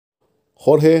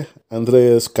Jorge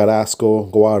Andres Carrascal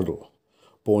Guardo,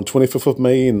 born 25th of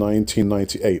May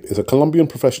 1998, is a Colombian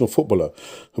professional footballer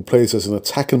who plays as an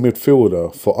attacking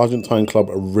midfielder for Argentine club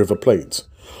River Plate.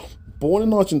 Born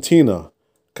in Argentina,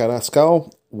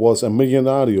 Carrascal was a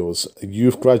Millonarios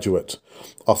youth graduate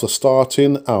after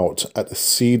starting out at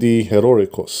CD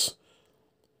Heroicos.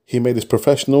 He made his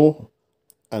professional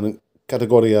and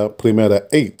Categoria Primera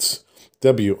 8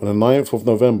 debut on the 9th of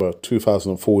November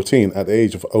 2014 at the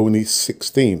age of only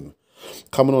 16,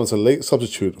 coming on as a late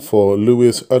substitute for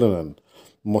Luis Hernan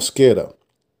Mosquera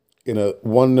in a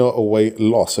 1-0 away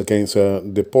loss against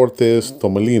Deportes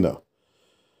Tomilina.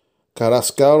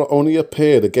 Carrascal only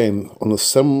appeared again on the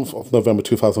 7th of November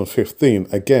 2015,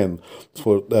 again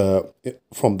for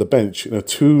from the bench in a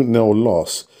 2-0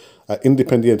 loss at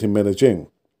Independiente Medellin.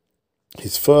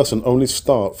 His first and only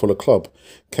start for the club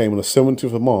came on the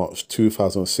 17th of March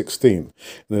 2016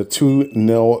 in a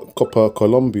 2-0 Copa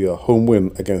Colombia home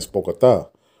win against Bogota.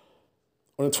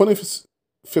 On the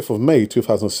 25th of May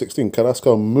 2016,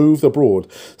 Carrascal moved abroad,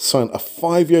 signed a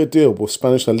 5-year deal with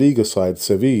Spanish La Liga side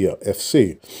Sevilla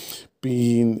FC,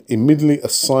 being immediately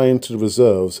assigned to the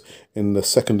reserves in the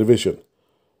second division.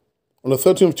 On the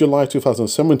 13th of July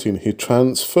 2017, he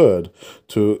transferred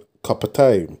to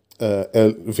Kapatay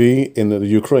LV in the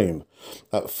Ukraine,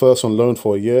 at first on loan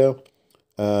for a year.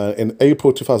 In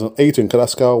April 2018,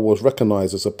 Carrascal was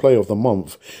recognized as a Player of the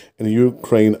Month in the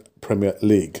Ukraine Premier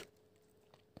League.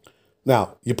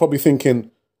 Now, you're probably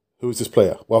thinking, who is this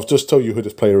player? Well, I've just told you who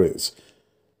this player is.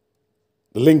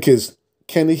 The link is,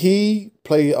 can he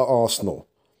play at Arsenal?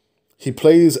 He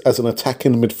plays as an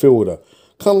attacking midfielder,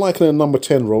 kind of like in a number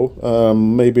 10 role,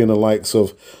 maybe in the likes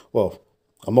of, well,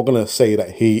 I'm not going to say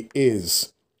that he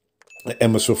is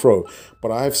Emma Smith Rowe, but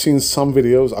I've seen some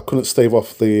videos. I couldn't stave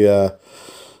off the,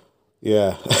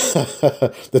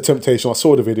 the temptation. I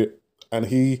saw the video, and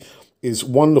he is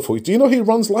wonderful. Do you know who he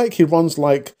runs like? He runs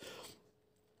like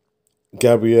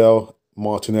Gabriel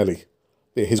Martinelli.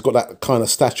 Yeah, he's got that kind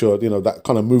of stature, you know, that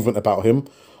kind of movement about him,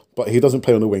 but he doesn't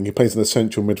play on the wing. He plays in the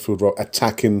central midfield role,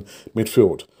 attacking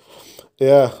midfield.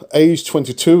 Yeah, age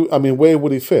 22. I mean, where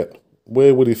would he fit?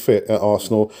 Where would he fit at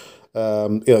Arsenal?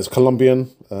 It's Colombian.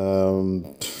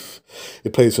 He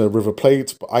plays in River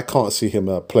Plate, but I can't see him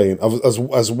playing.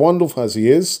 As wonderful as he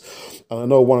is, and I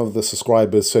know one of the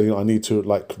subscribers said, you know, I need to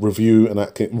like review and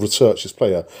research this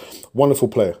player. Wonderful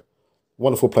player,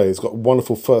 wonderful player. He's got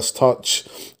wonderful first touch,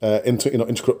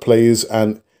 intricate plays,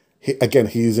 and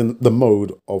he's in the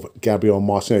mode of Gabriel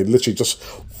Martinelli, literally just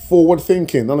forward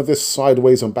thinking. None of this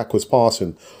sideways and backwards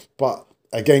passing. But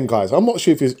again, guys, I'm not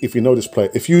sure if you know this player.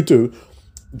 If you do,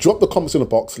 drop the comments in the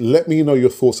box. Let me know your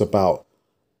thoughts about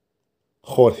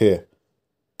Jorge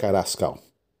Carrascal,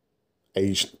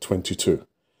 age 22.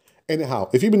 Anyhow,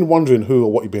 if you've been wondering who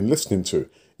or what you've been listening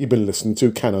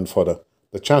to Cannon Fodder,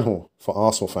 the channel for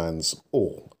Arsenal fans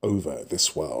all over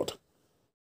this world.